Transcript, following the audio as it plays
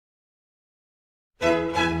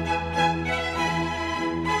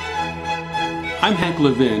I'm Hank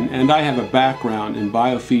Levin, and I have a background in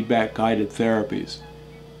biofeedback guided therapies.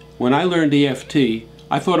 When I learned EFT,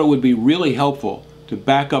 I thought it would be really helpful to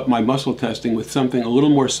back up my muscle testing with something a little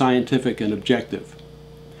more scientific and objective.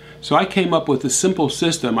 So I came up with a simple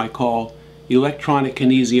system I call electronic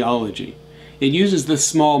kinesiology. It uses this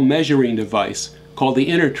small measuring device called the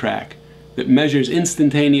InnerTrac that measures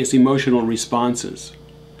instantaneous emotional responses.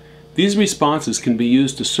 These responses can be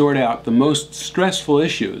used to sort out the most stressful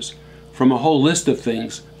issues from a whole list of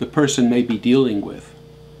things the person may be dealing with.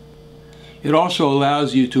 It also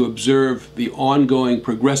allows you to observe the ongoing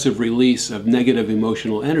progressive release of negative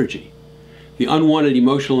emotional energy, the unwanted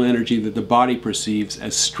emotional energy that the body perceives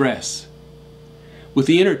as stress. With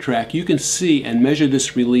the InnerTrac, you can see and measure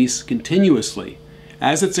this release continuously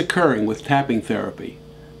as it's occurring with tapping therapy.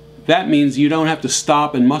 That means you don't have to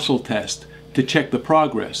stop and muscle test to check the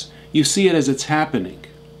progress. You see it as it's happening.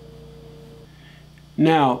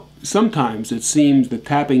 Now, sometimes it seems that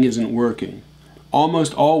tapping isn't working.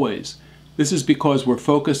 Almost always, this is because we're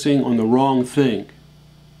focusing on the wrong thing.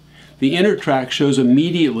 The InnerTrac shows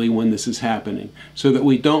immediately when this is happening, so that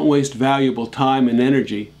we don't waste valuable time and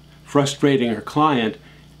energy frustrating our client,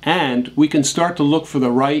 and we can start to look for the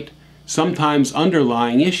right, sometimes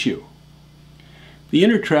underlying issue. The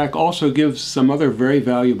InnerTrac also gives some other very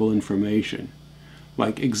valuable information,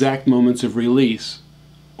 like exact moments of release,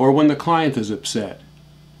 or when the client is upset.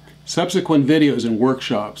 Subsequent videos and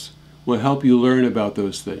workshops will help you learn about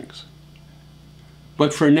those things.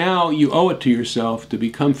 But for now, you owe it to yourself to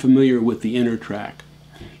become familiar with the InnerTrac.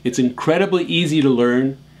 It's incredibly easy to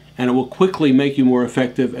learn, and it will quickly make you more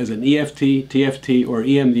effective as an EFT, TFT, or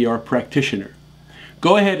EMDR practitioner.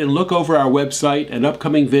 Go ahead and look over our website and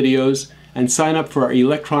upcoming videos and sign up for our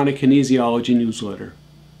electronic kinesiology newsletter.